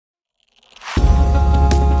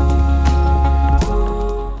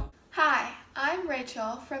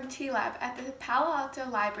from TLAB at the Palo Alto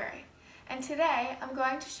Library, and today I'm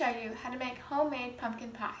going to show you how to make homemade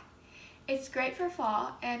pumpkin pie. It's great for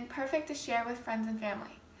fall and perfect to share with friends and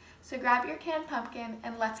family. So grab your canned pumpkin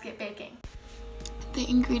and let's get baking. The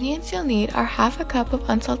ingredients you'll need are half a cup of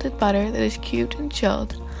unsalted butter that is cubed and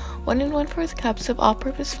chilled, 1 1/4 cups of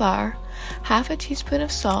all-purpose flour, half a teaspoon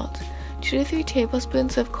of salt, 2 to 3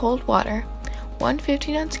 tablespoons of cold water, 1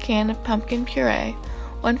 15-ounce can of pumpkin puree,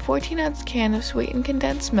 1 14-ounce can of sweetened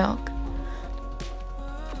condensed milk,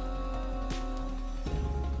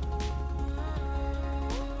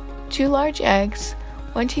 two large eggs,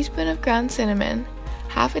 1 teaspoon of ground cinnamon,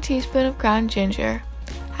 half a teaspoon of ground ginger,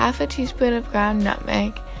 half a teaspoon of ground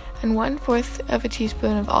nutmeg, and 1/4 of a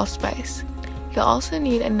teaspoon of allspice. You'll also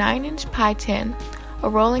need a 9-inch pie tin, a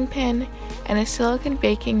rolling pin, and a silicone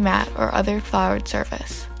baking mat or other floured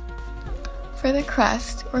surface. For the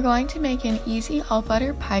crust, we're going to make an easy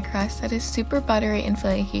all-butter pie crust that is super buttery and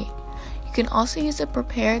flaky. You can also use a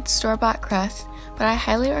prepared store-bought crust, but I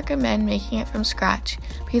highly recommend making it from scratch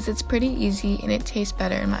because it's pretty easy and it tastes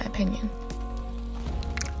better in my opinion.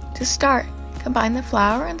 To start, combine the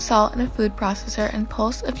flour and salt in a food processor and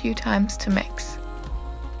pulse a few times to mix.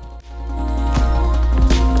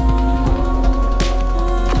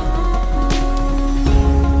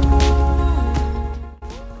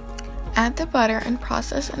 Add the butter and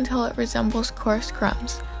process until it resembles coarse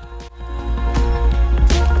crumbs.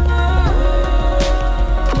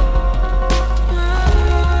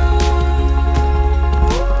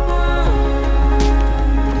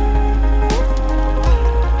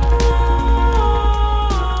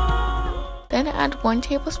 Then add 1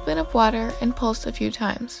 tablespoon of water and pulse a few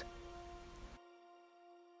times.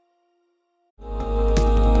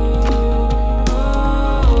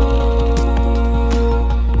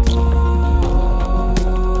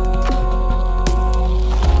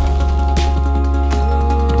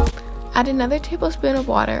 Add another tablespoon of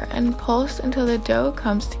water and pulse until the dough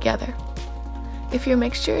comes together. If your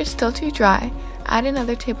mixture is still too dry, add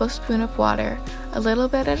another tablespoon of water, a little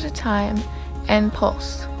bit at a time, and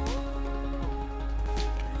pulse.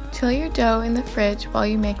 Chill your dough in the fridge while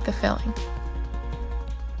you make the filling.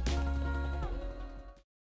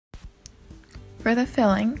 For the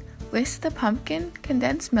filling, whisk the pumpkin,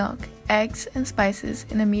 condensed milk, eggs, and spices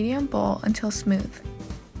in a medium bowl until smooth.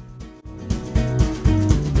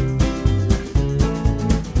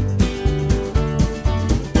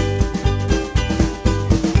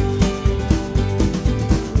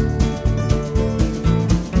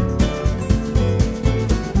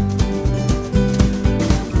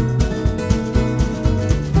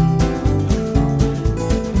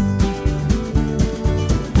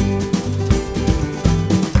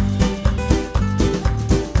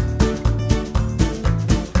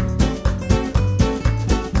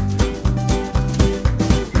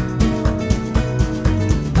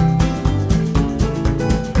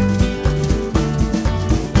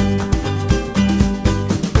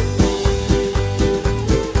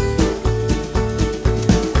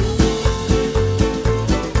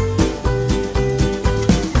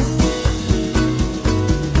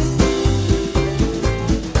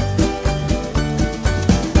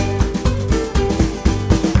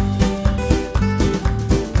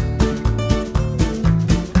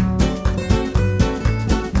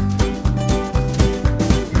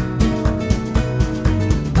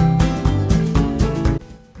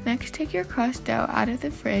 Next, take your crust dough out of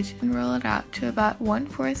the fridge and roll it out to about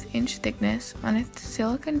 1/4 inch thickness on a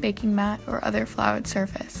silicone baking mat or other floured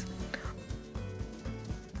surface.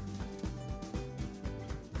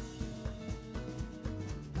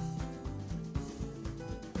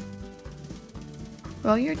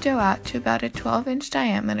 Roll your dough out to about a 12-inch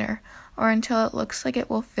diameter or until it looks like it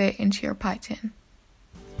will fit into your pie tin.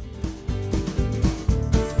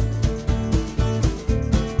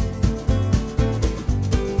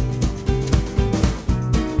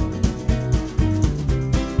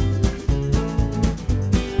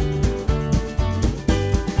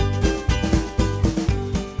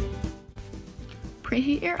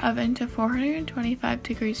 Preheat your oven to 425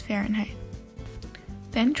 degrees Fahrenheit.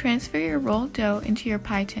 Then transfer your rolled dough into your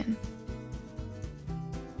pie tin.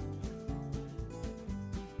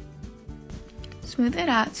 Smooth it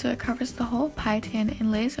out so it covers the whole pie tin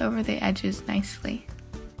and lays over the edges nicely.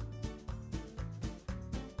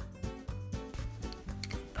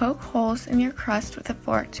 Poke holes in your crust with a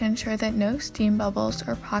fork to ensure that no steam bubbles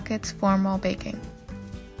or pockets form while baking.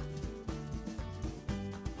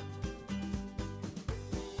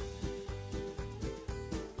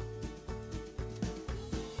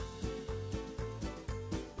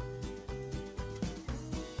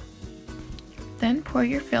 Then pour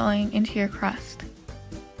your filling into your crust.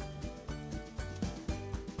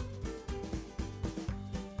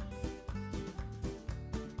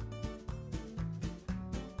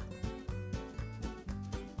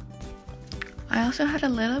 I also had a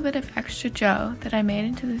little bit of extra dough that I made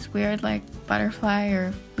into this weird like butterfly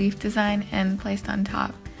or leaf design and placed on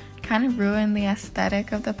top. Kind of ruined the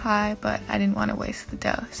aesthetic of the pie, but I didn't want to waste the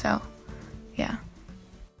dough, so yeah.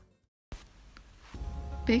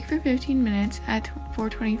 Bake for 15 minutes at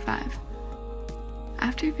 425.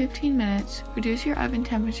 After 15 minutes, reduce your oven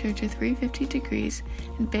temperature to 350 degrees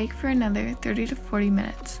and bake for another 30 to 40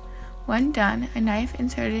 minutes. When done, a knife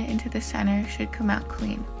inserted into the center should come out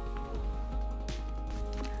clean.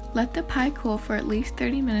 Let the pie cool for at least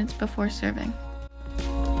 30 minutes before serving.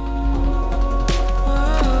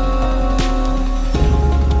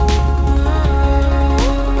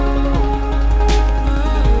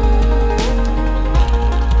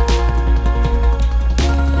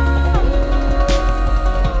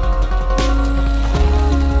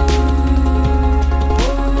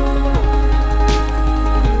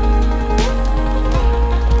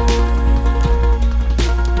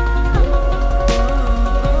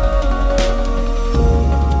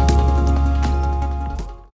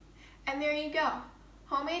 And there you go,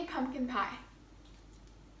 homemade pumpkin pie.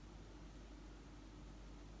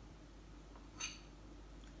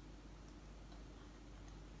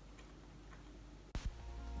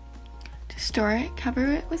 To store it, cover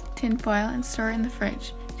it with tin foil and store it in the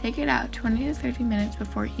fridge. Take it out 20 to 30 minutes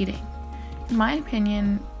before eating. In my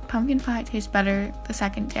opinion, pumpkin pie tastes better the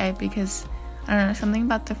second day because, I don't know, something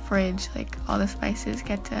about the fridge, like all the spices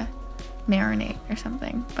get to marinate or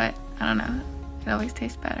something, but I don't know, it always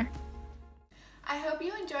tastes better. I hope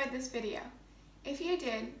you enjoyed this video. If you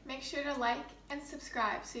did, make sure to like and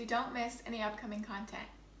subscribe so you don't miss any upcoming content.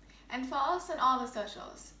 And follow us on all the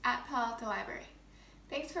socials at Palo Library.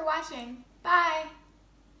 Thanks for watching. Bye!